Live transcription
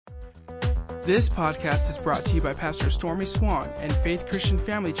This podcast is brought to you by Pastor Stormy Swann and Faith Christian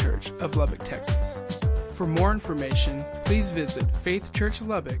Family Church of Lubbock, Texas. For more information, please visit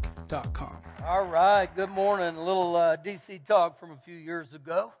faithchurchlubbock.com. All right, good morning. A little DC talk from a few years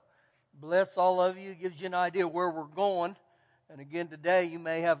ago. Bless all of you. Gives you an idea where we're going. And again, today you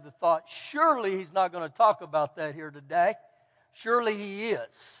may have the thought, surely he's not going to talk about that here today. Surely he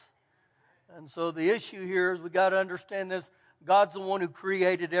is. And so the issue here is we got to understand this. God's the one who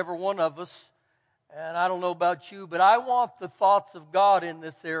created every one of us. And I don't know about you, but I want the thoughts of God in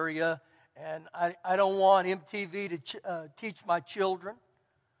this area. And I don't want MTV to teach my children.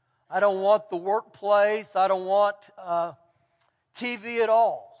 I don't want the workplace. I don't want TV at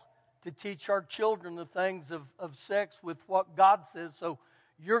all to teach our children the things of sex with what God says. So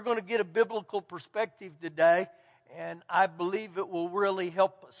you're going to get a biblical perspective today, and I believe it will really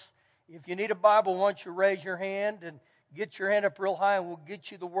help us. If you need a Bible, why don't you raise your hand and get your hand up real high, and we'll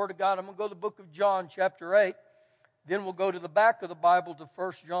get you the Word of God. I'm going to go to the book of John, chapter 8. Then we'll go to the back of the Bible to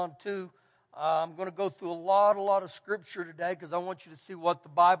 1 John 2. I'm going to go through a lot of Scripture today because I want you to see what the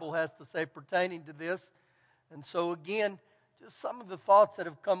Bible has to say pertaining to this. And so again, just some of the thoughts that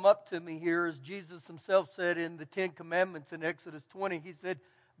have come up to me here is Jesus himself said in the 10 Commandments in Exodus 20, he said,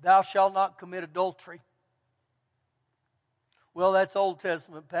 "Thou shalt not commit adultery." Well, that's Old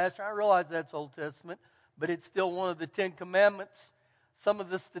Testament, Pastor. I realize that's Old Testament, but it's still one of the 10 Commandments. Some of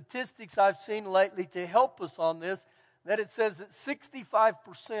the statistics I've seen lately to help us on this, that it says that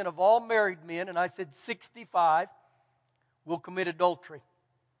 65% of all married men, and I said 65, will commit adultery.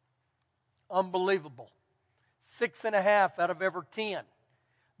 Unbelievable. 6.5 out of every 10.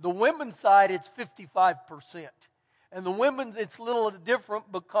 The women's side, it's 55%. And the women's, it's a little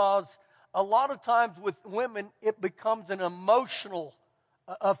different because a lot of times with women, it becomes an emotional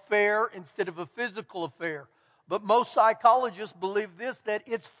affair instead of a physical affair. But most psychologists believe this, that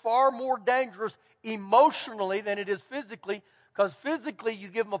it's far more dangerous emotionally than it is physically, because physically you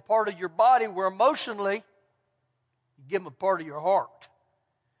give them a part of your body, where emotionally you give them a part of your heart.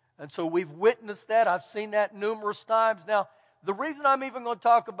 And so we've witnessed that. I've seen that numerous times. Now, the reason I'm even going to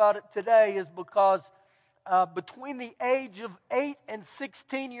talk about it today is because between the age of 8 and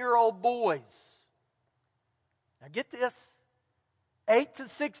 16-year-old boys, now get this, 8 to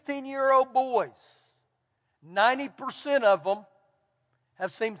 16-year-old boys, 90% of them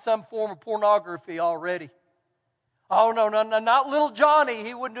have seen some form of pornography already. Oh, no, not little Johnny.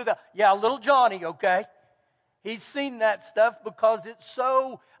 He wouldn't do that. Yeah, little Johnny, okay. He's seen that stuff because it's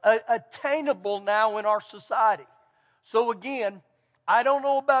so attainable now in our society. So again, I don't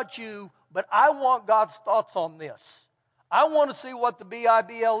know about you, but I want God's thoughts on this. I want to see what the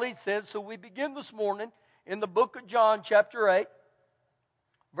Bible says. So we begin this morning in the book of John, chapter 8.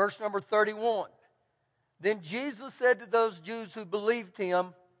 Verse number 31. Then Jesus said to those Jews who believed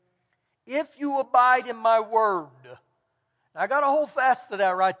him, "If you abide in my word." Now I got to hold fast to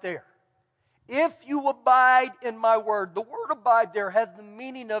that right there. If you abide in my word. The word abide there has the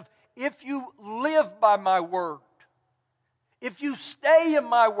meaning of if you live by my word. If you stay in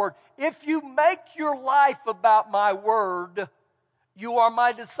my word. If you make your life about my word, you are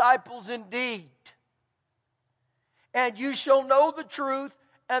my disciples indeed. And you shall know the truth,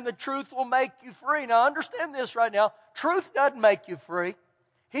 and the truth will make you free. Now understand this right now. Truth doesn't make you free.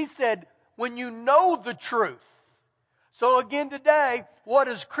 He said, when you know the truth. So again today, what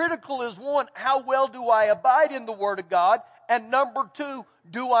is critical is one, how well do I abide in the Word of God? And number two,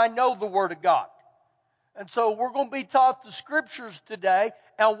 do I know the Word of God? And so we're going to be taught the Scriptures today.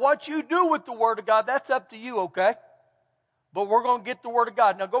 And what you do with the Word of God, that's up to you, okay? But we're going to get the Word of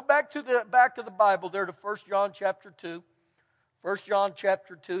God. Now go back to the back of the Bible there to 1 John chapter 2. 1 John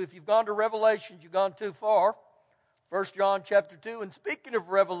chapter 2. If you've gone to Revelations, you've gone too far. 1 John chapter 2. And speaking of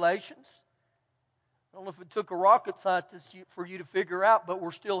Revelations, I don't know if it took a rocket scientist for you to figure out, but we're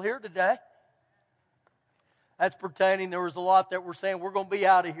still here today. That's pertaining, there was a lot that we're saying we're going to be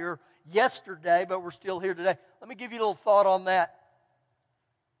out of here yesterday, but we're still here today. Let me give you a little thought on that.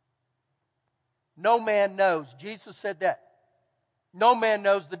 No man knows. Jesus said that. No man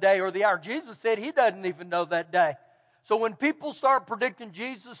knows the day or the hour. Jesus said he doesn't even know that day. So when people start predicting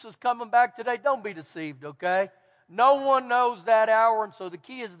Jesus is coming back today, don't be deceived, okay? No one knows that hour, and so the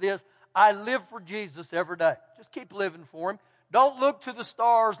key is this. I live for Jesus every day. Just keep living for him. Don't look to the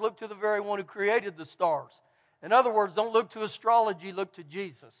stars, look to the very one who created the stars. In other words, don't look to astrology, look to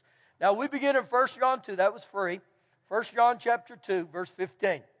Jesus. Now we begin in 1 John 2, that was free. 1 John chapter 2, verse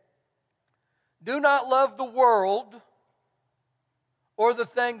 15. Do not love the world or the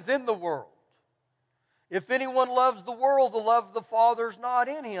things in the world. If anyone loves the world, the love of the Father is not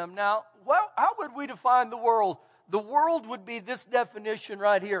in him. Now, how would we define the world? The world would be this definition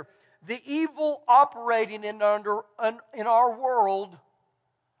right here. the evil operating in our world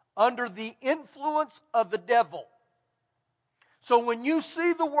under the influence of the devil. So when you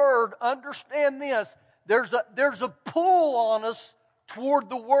see the word, understand this, there's a pull on us toward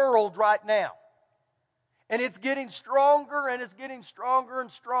the world right now. And it's getting stronger and it's getting stronger and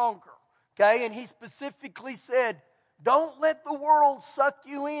stronger. Okay, and he specifically said, don't let the world suck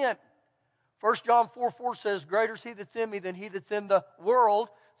you in. 1 John 4:4 says, greater is he that's in me than he that's in the world.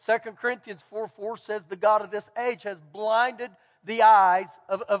 2 Corinthians 4:4 says, the God of this age has blinded the eyes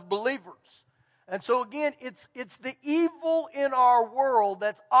of believers. And so again, it's the evil in our world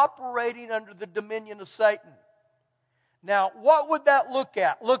that's operating under the dominion of Satan. Now, what would that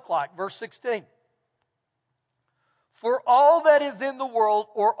look like? Verse 16. For all that is in the world,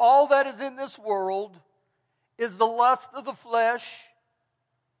 or all that is in this world, is the lust of the flesh,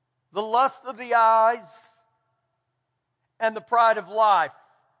 the lust of the eyes, and the pride of life,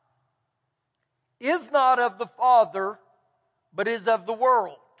 is not of the Father, but is of the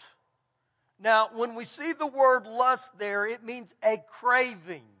world. Now, when we see the word lust there, it means a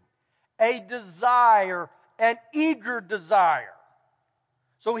craving, a desire, an eager desire.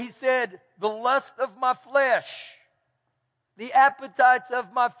 So he said, the lust of my flesh, the appetites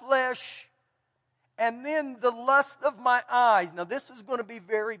of my flesh, and then the lust of my eyes. Now, this is going to be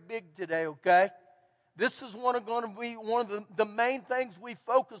very big today, okay? This is going to be one of the main things we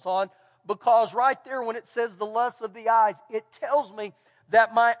focus on, because right there when it says the lust of the eyes, it tells me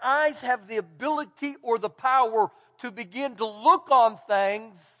that my eyes have the ability or the power to begin to look on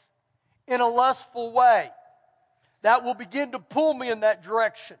things in a lustful way. That will begin to pull me in that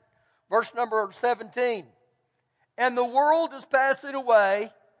direction. Verse number 17. And the world is passing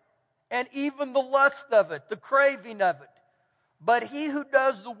away, and even the lust of it, the craving of it. But he who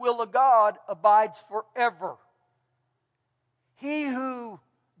does the will of God abides forever. He who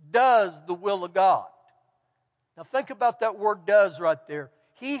does the will of God. Now think about that word does right there.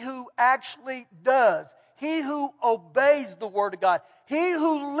 He who actually does. He who obeys the Word of God. He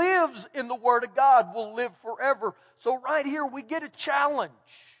who lives in the Word of God will live forever. So right here we get a challenge.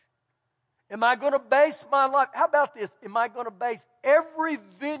 Am I going to base my life? How about this? Am I going to base every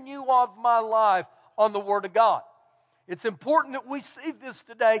venue of my life on the Word of God? It's important that we see this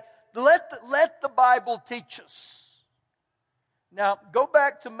today. Let the Bible teach us. Now, go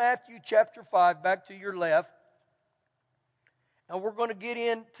back to Matthew chapter 5, back to your left. And we're going to get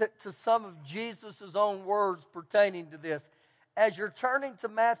into some of Jesus' own words pertaining to this. As you're turning to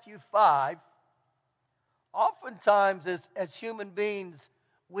Matthew 5, oftentimes as human beings,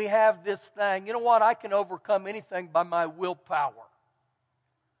 we have this thing, you know what, I can overcome anything by my willpower.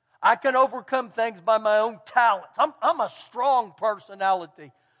 I can overcome things by my own talents. I'm a strong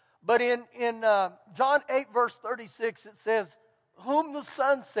personality. But in John 8, verse 36, it says, whom the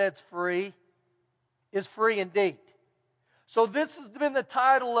Son sets free is free indeed. So this has been the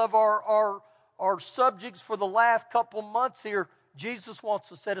title of our subjects for the last couple months here. Jesus wants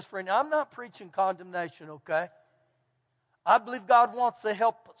to set us free. Now, I'm not preaching condemnation, okay? I believe God wants to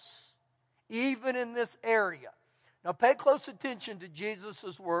help us, even in this area. Now, pay close attention to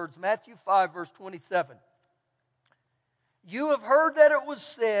Jesus' words. Matthew 5, verse 27. You have heard that it was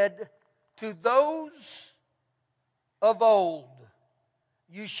said to those of old,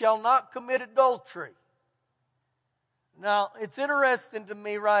 you shall not commit adultery. Now, it's interesting to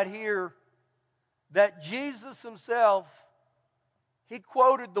me right here that Jesus himself, he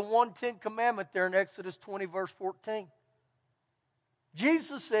quoted the 110th commandment there in Exodus 20, verse 14.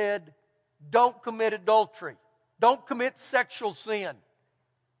 Jesus said, don't commit adultery. Don't commit sexual sin.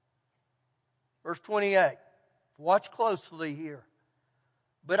 Verse 28. Watch closely here.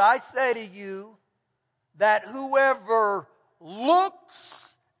 But I say to you that whoever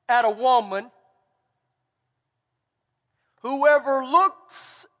looks at a woman, whoever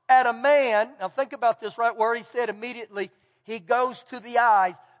looks at a man, now think about this right where he said immediately, he goes to the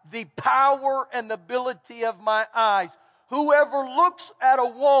eyes, the power and the ability of my eyes. Whoever looks at a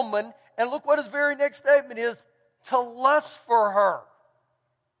woman, and look what his very next statement is, to lust for her.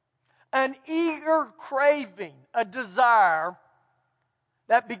 An eager craving, a desire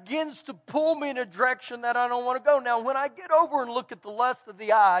that begins to pull me in a direction that I don't want to go. Now, when I get over and look at the lust of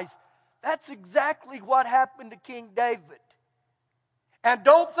the eyes, that's exactly what happened to King David. And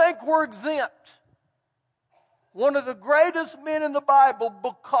don't think we're exempt. One of the greatest men in the Bible,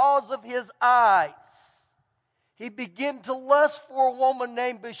 because of his eyes, he began to lust for a woman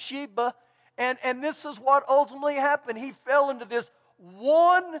named Bathsheba, and this is what ultimately happened. He fell into this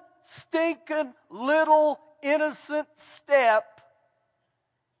one stinking little innocent step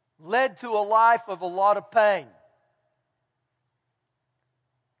led to a life of a lot of pain.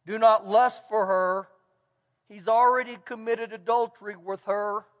 do not lust for her, he's already committed adultery with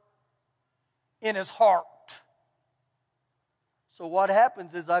her in his heart. So what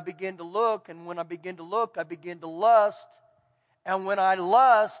happens is I begin to look, and when I begin to look, I begin to lust. And when I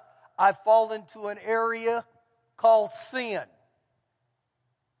lust, I fall into an area called sin.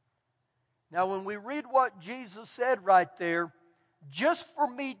 Now, when we read what Jesus said right there, just for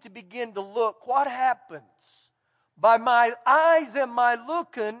me to begin to look, what happens? By my eyes and my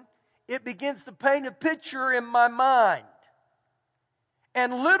looking, it begins to paint a picture in my mind.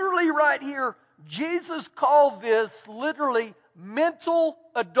 And literally right here, Jesus called this literally mental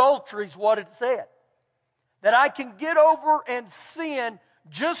adultery is what it said. That I can get over and sin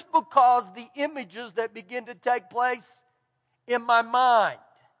just because the images that begin to take place in my mind.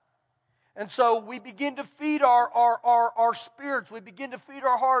 And so we begin to feed our spirits. We begin to feed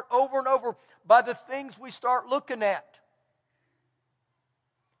our heart over and over by the things we start looking at.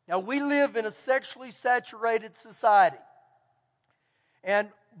 Now, we live in a sexually saturated society. And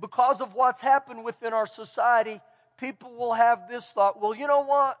because of what's happened within our society, people will have this thought, well, you know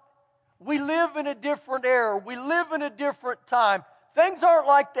what? We live in a different era. We live in a different time. Things aren't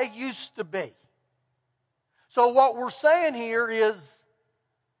like they used to be. So what we're saying here is,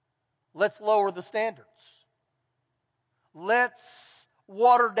 let's lower the standards. Let's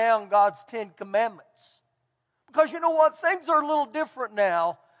water down God's 10 Commandments. Because you know what? Things are a little different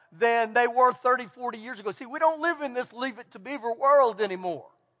now than they were 30, 40 years ago. See, we don't live in this Leave It to Beaver world anymore.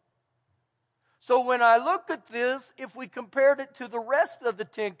 So when I look at this, if we compared it to the rest of the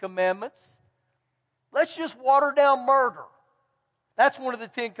 10 Commandments, let's just water down murder. That's one of the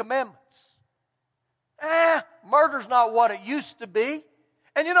 10 Commandments. Murder's not what it used to be.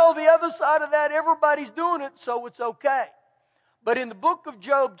 And you know, the other side of that, everybody's doing it, so it's okay. But in the book of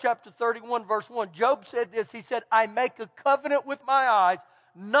Job, chapter 31, verse 1, Job said this. He said, I make a covenant with my eyes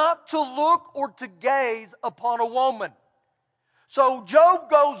not to look or to gaze upon a woman. So Job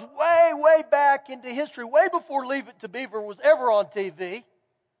goes way, way back into history, way before Leave It to Beaver was ever on TV.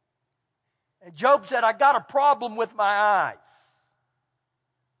 And Job said, I got a problem with my eyes.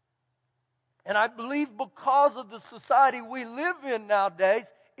 And I believe because of the society we live in nowadays,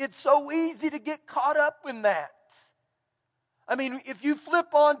 it's so easy to get caught up in that. I mean, if you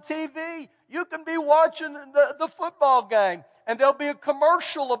flip on TV, you can be watching the football game, and there'll be a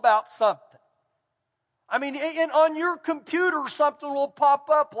commercial about something. I mean, on your computer, something will pop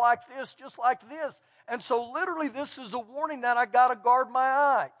up like this, just like this. And so literally this is a warning that I got to guard my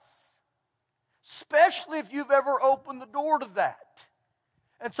eyes. Especially if you've ever opened the door to that.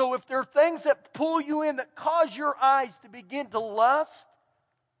 And so if there are things that pull you in that cause your eyes to begin to lust,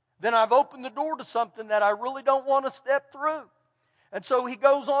 then I've opened the door to something that I really don't want to step through. And so he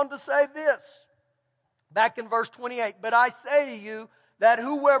goes on to say this, back in verse 28, but I say to you that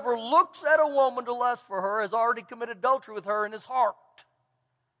whoever looks at a woman to lust for her has already committed adultery with her in his heart.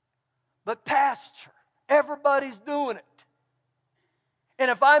 But pastor, everybody's doing it. And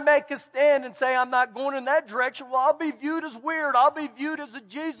if I make a stand and say I'm not going in that direction, well, I'll be viewed as weird. I'll be viewed as a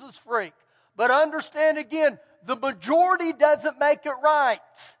Jesus freak. But understand again, the majority doesn't make it right.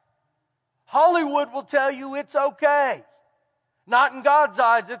 Hollywood will tell you it's okay. Not in God's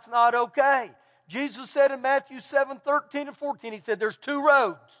eyes, it's not okay. Jesus said in Matthew 7:13 and 14, he said there's two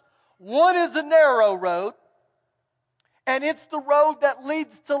roads. One is a narrow road, and it's the road that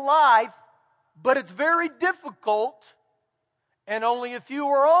leads to life, but it's very difficult, and only a few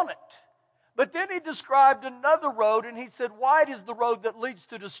are on it. But then he described another road, and he said, wide is the road that leads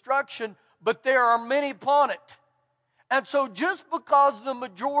to destruction, but there are many upon it. And so just because the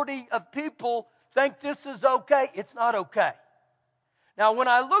majority of people think this is okay, it's not okay. Now, when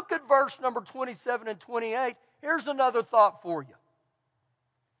I look at verse number 27 and 28, here's another thought for you.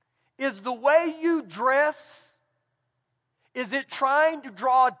 Is the way you dress, is it trying to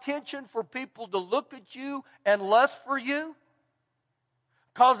draw attention for people to look at you and lust for you?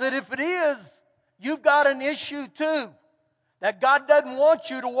 Because if it is, you've got an issue too. That God doesn't want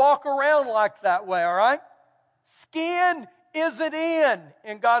you to walk around like that way, all right? Skin isn't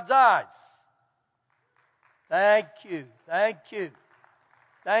in God's eyes. Thank you, thank you,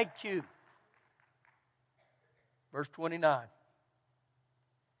 thank you. Verse 29.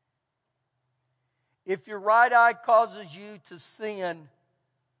 If your right eye causes you to sin,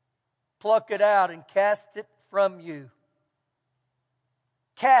 pluck it out and cast it from you.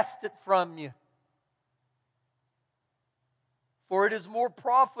 Cast it from you. For it is more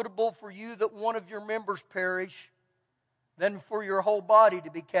profitable for you that one of your members perish than for your whole body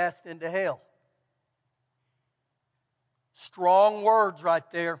to be cast into hell. Strong words right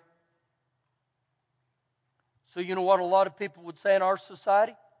there. So you know what a lot of people would say in our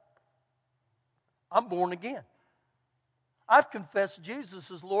society? I'm born again. I've confessed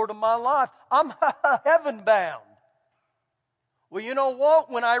Jesus as Lord of my life. I'm heaven bound. Well, you know what?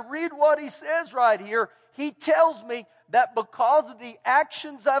 When I read what he says right here, he tells me that because of the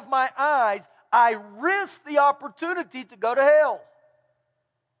actions of my eyes, I risk the opportunity to go to hell.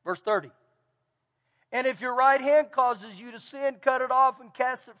 Verse 30. And if your right hand causes you to sin, cut it off and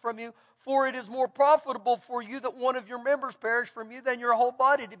cast it from you. For it is more profitable for you that one of your members perish from you than your whole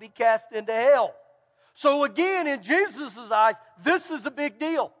body to be cast into hell. So again, in Jesus' eyes, this is a big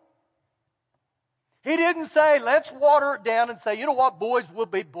deal. He didn't say, let's water it down and say, you know what, boys will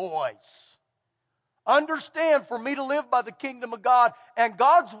be boys. Understand, for me to live by the kingdom of God and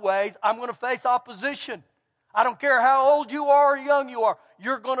God's ways, I'm going to face opposition. I don't care how old you are or young you are,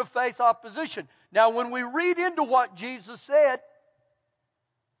 you're going to face opposition. Now, when we read into what Jesus said,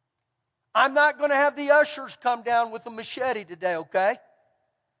 I'm not going to have the ushers come down with a machete today, okay?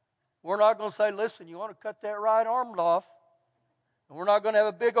 We're not going to say, listen, you want to cut that right arm off? And we're not going to have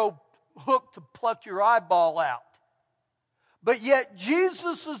a big old hook to pluck your eyeball out. But yet,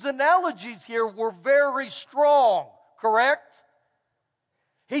 Jesus' analogies here were very strong, correct?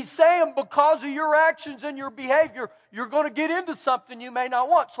 He's saying because of your actions and your behavior, you're going to get into something you may not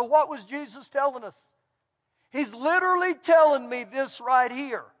want. So what was Jesus telling us? He's literally telling me this right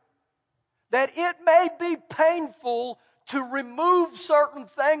here. That it may be painful to remove certain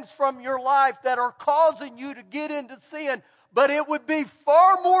things from your life that are causing you to get into sin, but it would be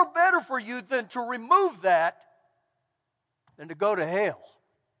far more better for you than to remove that than to go to hell.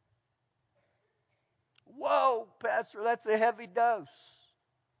 Whoa, Pastor, that's a heavy dose.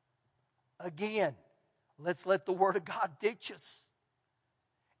 Again, let's let the Word of God teach us.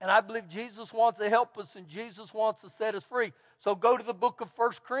 And I believe Jesus wants to help us and Jesus wants to set us free. So go to the book of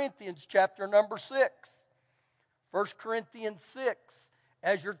 1 Corinthians chapter number 6. 1 Corinthians 6.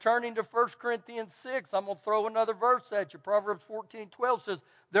 As you're turning to 1 Corinthians 6, I'm going to throw another verse at you. Proverbs 14:12 says,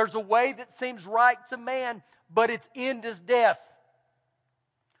 there's a way that seems right to man, but its end is death.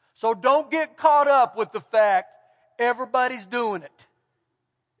 So don't get caught up with the fact everybody's doing it.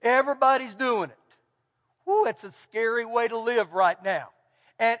 Everybody's doing it. Whew, it's a scary way to live right now.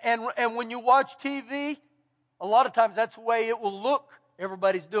 And when you watch TV, a lot of times that's the way it will look.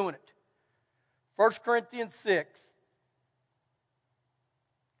 Everybody's doing it. 1 Corinthians 6,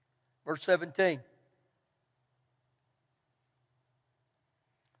 verse 17.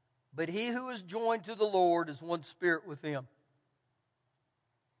 But he who is joined to the Lord is one spirit with him.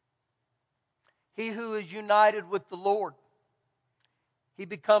 He who is united with the Lord, he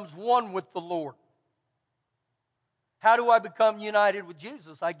becomes one with the Lord. How do I become united with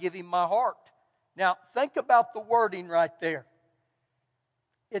Jesus? I give him my heart. Now, think about the wording right there.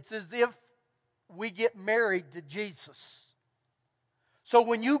 It's as if we get married to Jesus. So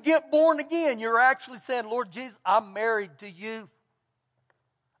when you get born again, you're actually saying, Lord Jesus, I'm married to you.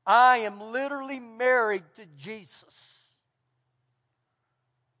 I am literally married to Jesus.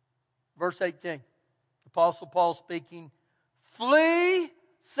 Verse 18, the Apostle Paul speaking, flee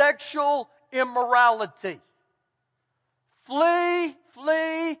sexual immorality. Flee,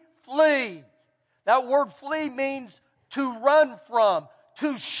 flee, flee. That word flee means to run from,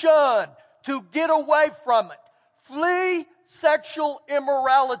 to shun, to get away from it. Flee sexual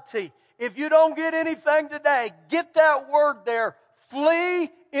immorality. If you don't get anything today, get that word there. Flee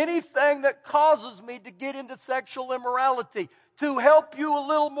anything that causes me to get into sexual immorality. To help you a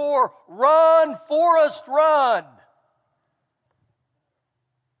little more, run, Forrest, run.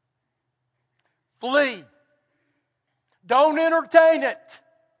 Flee. Don't entertain it.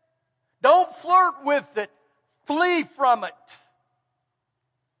 Don't flirt with it. Flee from it.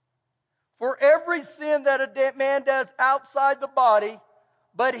 For every sin that a man does outside the body,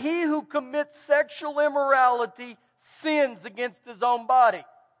 but he who commits sexual immorality sins against his own body.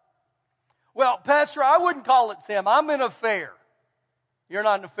 Well, Pastor, I wouldn't call it sin. I'm in an affair. You're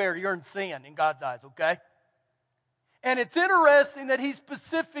not in an affair. You're in sin in God's eyes, okay? And it's interesting that he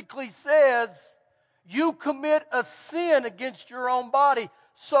specifically says you commit a sin against your own body.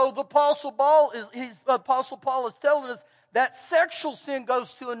 So the Apostle Paul is telling us that sexual sin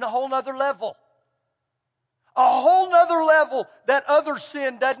goes to a whole nother level. A whole nother level that other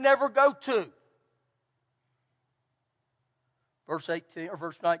sin doesn't ever go to. Verse 18 or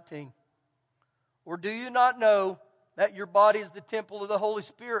verse 19. Or do you not know that your body is the temple of the Holy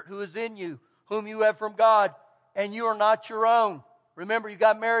Spirit who is in you, whom you have from God, and you are not your own? Remember, you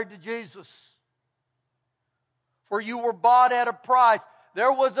got married to Jesus. For you were bought at a price.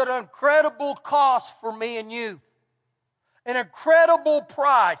 There was an incredible cost for me and you. An incredible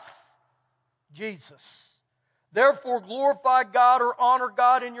price. Jesus. Therefore glorify God or honor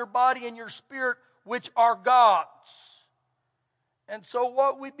God in your body and your spirit, which are gods. And so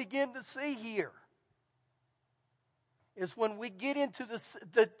what we begin to see here is when we get into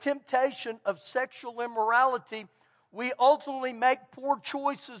the temptation of sexual immorality, we ultimately make poor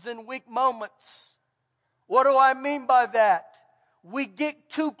choices in weak moments. What do I mean by that? We get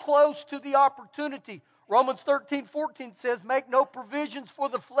too close to the opportunity. Romans 13:14 says, make no provisions for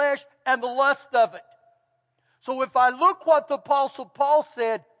the flesh and the lust of it. So if I look what the Apostle Paul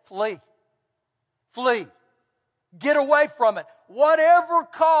said, flee. Flee. Get away from it. Whatever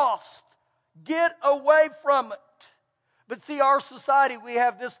cost, get away from it. But see, our society, we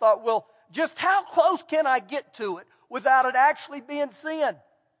have this thought, well, just how close can I get to it without it actually being sin?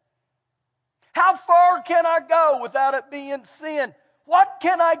 How far can I go without it being sin? What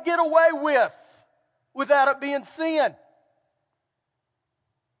can I get away with without it being sin?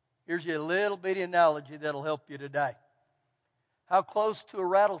 Here's a little bitty analogy that'll help you today. How close to a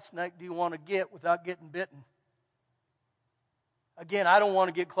rattlesnake do you want to get without getting bitten? Again, I don't want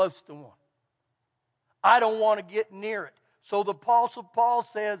to get close to one. I don't want to get near it. So the Apostle Paul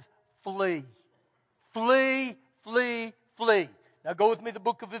says, flee. Flee, flee, flee. Now go with me to the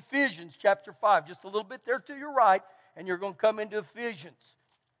book of Ephesians, chapter 5. Just a little bit there to your right, and you're going to come into Ephesians.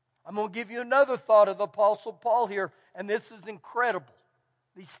 I'm going to give you another thought of the Apostle Paul here, and this is incredible.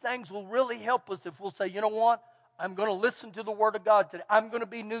 These things will really help us if we'll say, you know what? I'm going to listen to the Word of God today. I'm going to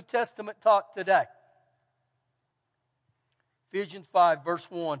be New Testament taught today. Ephesians 5, verse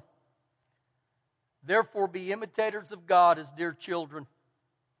 1. Therefore be imitators of God as dear children.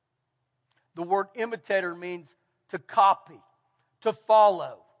 The word imitator means to copy, to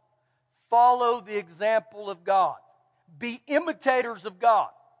follow. Follow the example of God. Be imitators of God.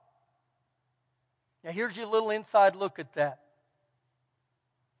 Now here's your little inside look at that.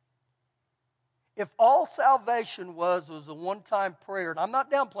 If all salvation was a one-time prayer, and I'm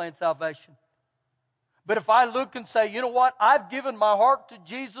not downplaying salvation, but if I look and say, you know what, I've given my heart to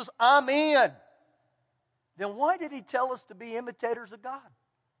Jesus, I'm in, then why did He tell us to be imitators of God?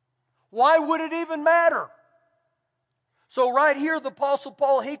 Why would it even matter? So right here, the Apostle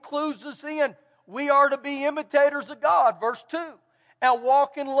Paul, he clues us in. We are to be imitators of God, verse 2. And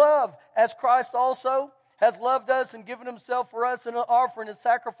walk in love, as Christ also has loved us and given Himself for us in an offering and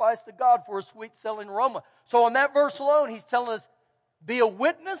sacrifice to God for a sweet-smelling aroma. So in that verse alone, he's telling us, be a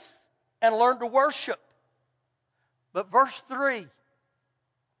witness and learn to worship. But verse 3,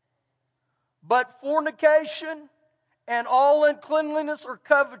 but fornication and all uncleanliness or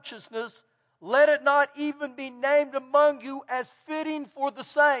covetousness, let it not even be named among you as fitting for the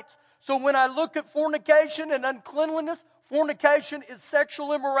saints. So when I look at fornication and uncleanliness, fornication is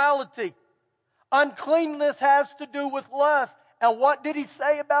sexual immorality. Uncleanness has to do with lust. And what did he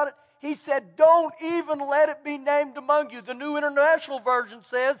say about it? He said, don't even let it be named among you. The New International Version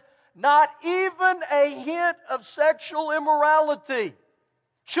says, not even a hint of sexual immorality.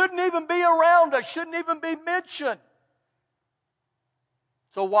 Shouldn't even be around us. Shouldn't even be mentioned.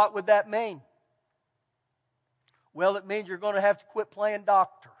 So what would that mean? Well, it means you're going to have to quit playing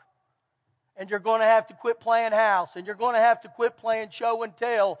doctor. And you're going to have to quit playing house. And you're going to have to quit playing show and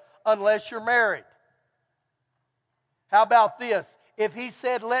tell unless you're married. How about this? If he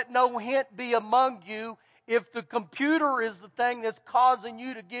said, let no hint be among you, if the computer is the thing that's causing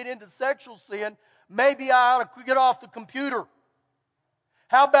you to get into sexual sin, maybe I ought to get off the computer.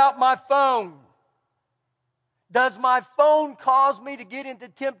 How about my phone? Does my phone cause me to get into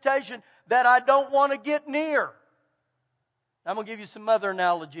temptation that I don't want to get near? I'm going to give you some other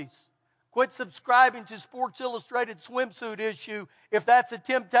analogies. Quit subscribing to Sports Illustrated swimsuit issue if that's a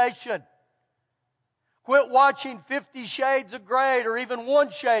temptation. Quit watching 50 Shades of Grey or even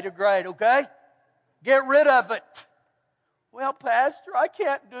 1 Shade of Grey, okay? Get rid of it. Well, Pastor, I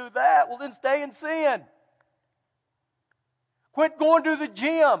can't do that. Well, then stay in sin. Quit going to the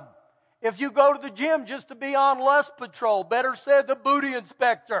gym. If you go to the gym just to be on lust patrol, better said the booty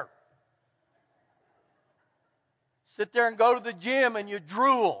inspector. Sit there and go to the gym and you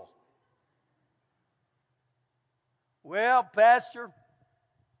drool. Well, Pastor,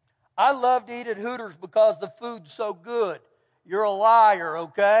 I love to eat at Hooters because the food's so good. You're a liar,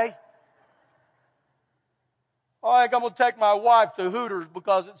 okay? I think I'm going to take my wife to Hooters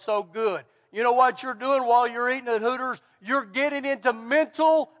because it's so good. You know what you're doing while you're eating at Hooters? You're getting into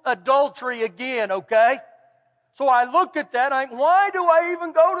mental adultery again, okay? So I look at that and I think, why do I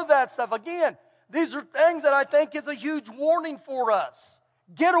even go to that stuff? Again, these are things that I think is a huge warning for us.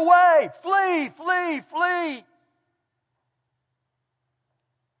 Get away, flee, flee, flee.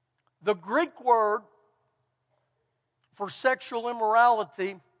 The Greek word for sexual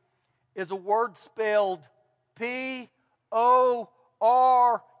immorality is a word spelled P-O-R-N-E-R-Y.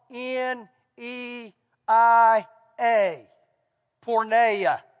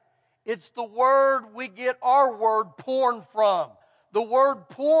 Porneia. It's the word we get our word porn from. The word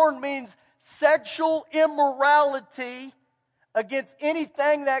porn means sexual immorality against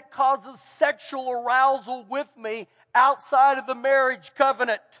anything that causes sexual arousal with me outside of the marriage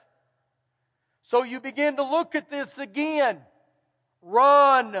covenant. So you begin to look at this again.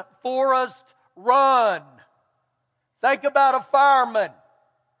 Run, Forrest, run. Think about a fireman.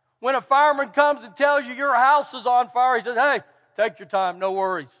 When a fireman comes and tells you your house is on fire, he says, hey, take your time, no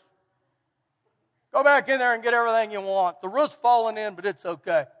worries. Go back in there and get everything you want. The roof's falling in, but it's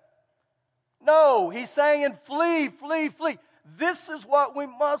okay. No, he's saying flee, flee, flee. This is what we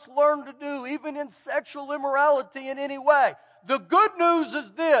must learn to do, even in sexual immorality in any way. The good news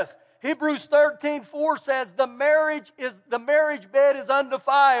is this. Hebrews 13:4 says the marriage bed is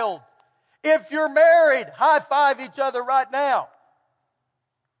undefiled. If you're married, high five each other right now.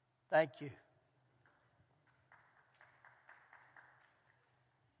 Thank you.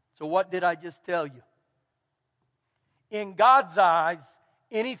 So what did I just tell you? In God's eyes,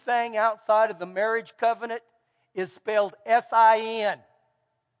 anything outside of the marriage covenant is spelled S-I-N.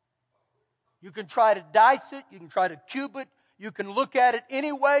 You can try to dice it. You can try to cube it. You can look at it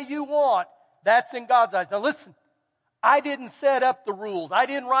any way you want. That's in God's eyes. Now listen, I didn't set up the rules. I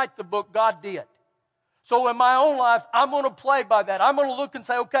didn't write the book. God did. So in my own life, I'm going to play by that. I'm going to look and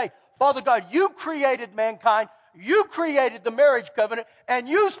say, okay, Father God, you created mankind. You created the marriage covenant, and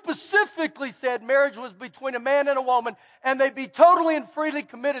you specifically said marriage was between a man and a woman, and they be totally and freely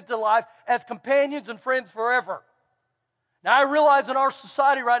committed to life as companions and friends forever. Now, I realize in our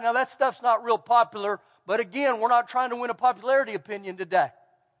society right now that stuff's not real popular, but again, we're not trying to win a popularity opinion today.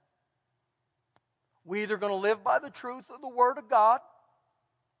 We're either going to live by the truth of the Word of God,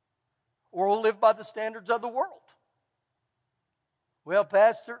 or we'll live by the standards of the world. Well,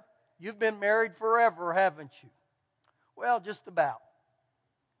 Pastor, you've been married forever, haven't you? Well, just about.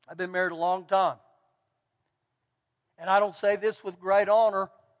 I've been married a long time. And I don't say this with great honor,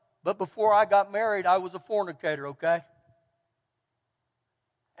 but before I got married, I was a fornicator, okay?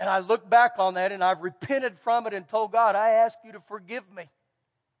 And I look back on that and I've repented from it and told God, I ask you to forgive me.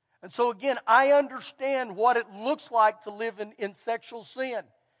 And so again, I understand what it looks like to live in sexual sin.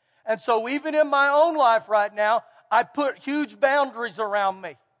 And so even in my own life right now, I put huge boundaries around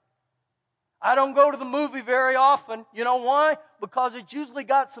me. I don't go to the movie very often. You know why? Because it's usually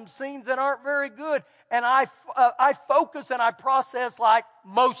got some scenes that aren't very good. And I focus and I process like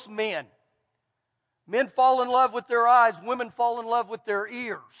most men. Men fall in love with their eyes. Women fall in love with their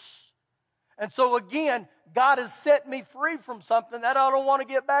ears. And so again, God has set me free from something that I don't want to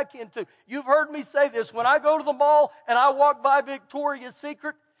get back into. You've heard me say this. When I go to the mall and I walk by Victoria's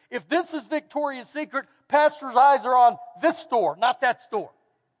Secret, if this is Victoria's Secret, pastor's eyes are on this store, not that store.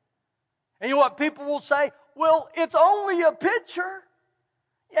 And you know what people will say? Well, it's only a picture.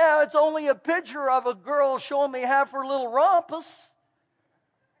 Yeah, it's only a picture of a girl showing me half her little rumpus.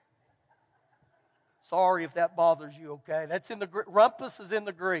 Sorry if that bothers you, okay? That's in the rumpus is in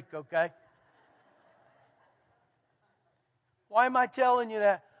the Greek, okay? Why am I telling you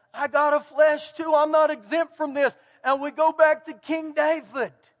that? I got a flesh too. I'm not exempt from this. And we go back to King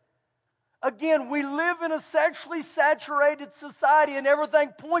David. Again, we live in a sexually saturated society and everything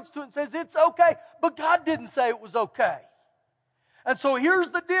points to it and says it's okay, but God didn't say it was okay. And so here's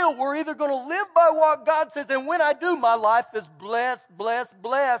the deal. We're either going to live by what God says, and when I do, my life is blessed, blessed,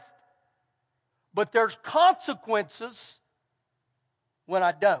 blessed. But there's consequences when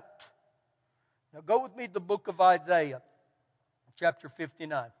I don't. Now go with me to the book of Isaiah, chapter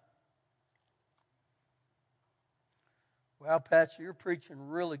 59. Well, Pastor, you're preaching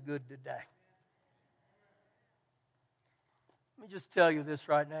really good today. Let me just tell you this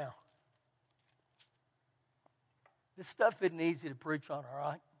right now. This stuff isn't easy to preach on, all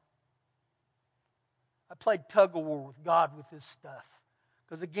right? I played tug of war with God with this stuff.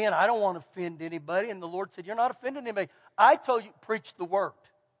 Because again, I don't want to offend anybody. And the Lord said, you're not offending anybody. I told you, preach the word.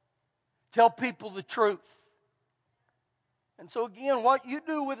 Tell people the truth. And so again, what you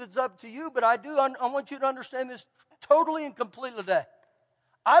do with it's up to you. But I want you to understand this totally and completely today.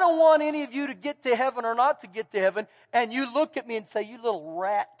 I don't want any of you to get to heaven or not to get to heaven. And you look at me and say, you little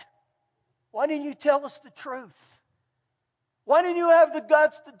rat. Why didn't you tell us the truth? Why didn't you have the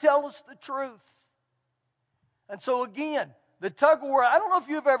guts to tell us the truth? And so again, the tug of war, I don't know if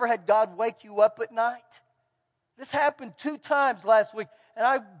you've ever had God wake you up at night. This happened 2 times last week. And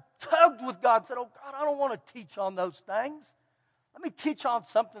I tugged with God and said, oh God, I don't want to teach on those things. Let me teach on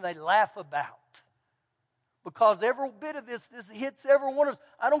something they laugh about. Because every bit of this hits every one of us.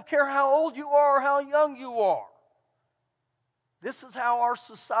 I don't care how old you are or how young you are. This is how our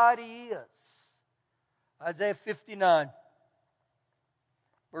society is. Isaiah 59,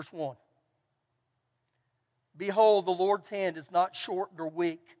 verse 1. Behold, the Lord's hand is not short nor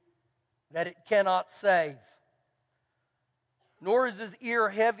weak, that it cannot save, nor is his ear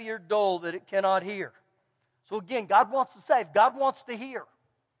heavy or dull, that it cannot hear. So again, God wants to save. God wants to hear.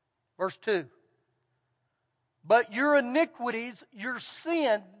 Verse 2. But your iniquities, your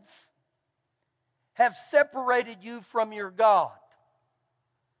sins, have separated you from your God.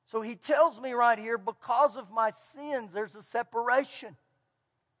 So he tells me right here, because of my sins, there's a separation.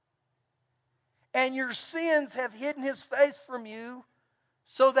 And your sins have hidden his face from you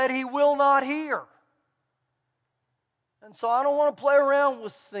so that he will not hear. And so I don't want to play around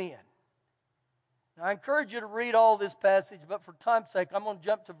with sin. Now, I encourage you to read all this passage, but for time's sake, I'm going to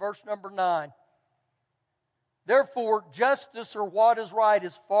jump to verse number 9. Therefore, justice, or what is right,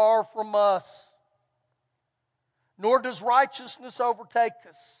 is far from us, nor does righteousness overtake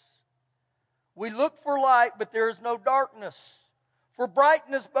us. We look for light, but there is no darkness. For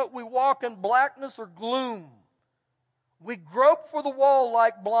brightness, but we walk in blackness or gloom. We grope for the wall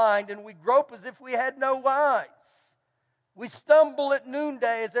like blind, and we grope as if we had no eyes. We stumble at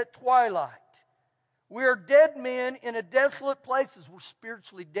noonday as at twilight. We are dead men in a desolate places. We're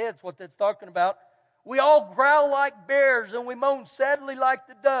spiritually dead, that's what that's talking about. We all growl like bears, and we moan sadly like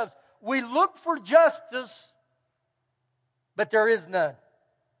the doves. We look for justice, but there is none.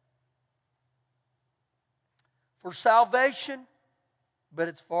 For salvation, but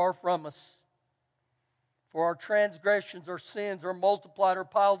it's far from us. For our transgressions, our sins are multiplied or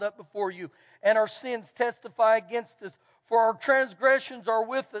piled up before you, and our sins testify against us. For our transgressions are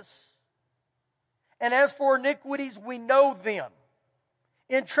with us. And as for iniquities, we know them.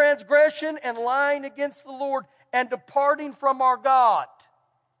 In transgression and lying against the Lord and departing from our God.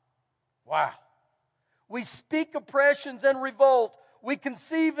 Wow. We speak oppressions and revolt. We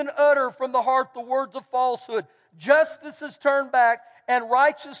conceive and utter from the heart the words of falsehood. Justice is turned back, and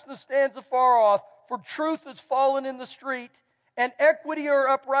righteousness stands afar off. For truth has fallen in the street, and equity or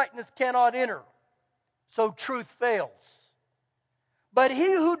uprightness cannot enter. So truth fails. But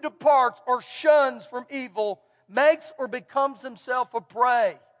he who departs or shuns from evil makes or becomes himself a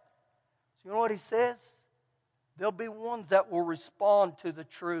prey. So you know what he says? There'll be ones that will respond to the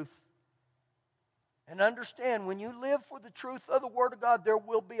truth. And understand, when you live for the truth of the Word of God, there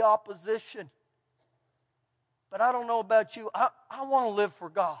will be opposition. But I don't know about you. I want to live for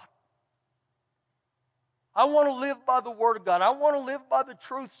God. I want to live by the Word of God. I want to live by the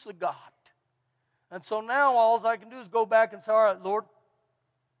truths of God. And so now all I can do is go back and say, all right, Lord,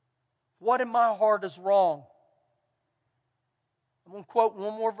 what in my heart is wrong? I'm going to quote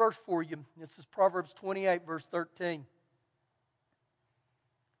one more verse for you. This is Proverbs 28, verse 13.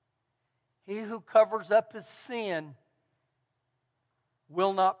 He who covers up his sin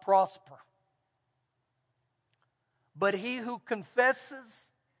will not prosper. But he who confesses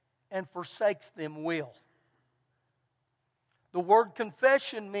and forsakes them will. The word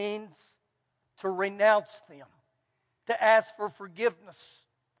confession means to renounce them, to ask for forgiveness.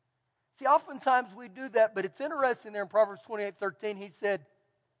 See, oftentimes we do that, but it's interesting there in Proverbs 28:13, he said,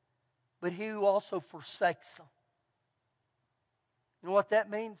 but he who also forsakes them. You know what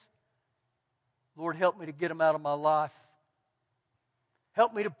that means? Lord, help me to get them out of my life.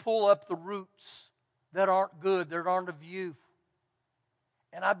 Help me to pull up the roots that aren't good, that aren't of you.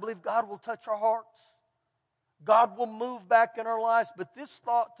 And I believe God will touch our hearts. God will move back in our lives. But this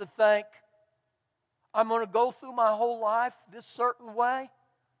thought to think, I'm going to go through my whole life this certain way,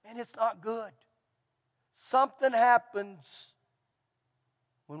 and it's not good. Something happens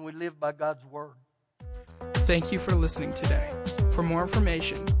when we live by God's Word. Thank you for listening today. For more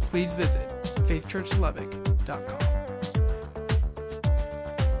information, please visit faithchurchlubbock.com.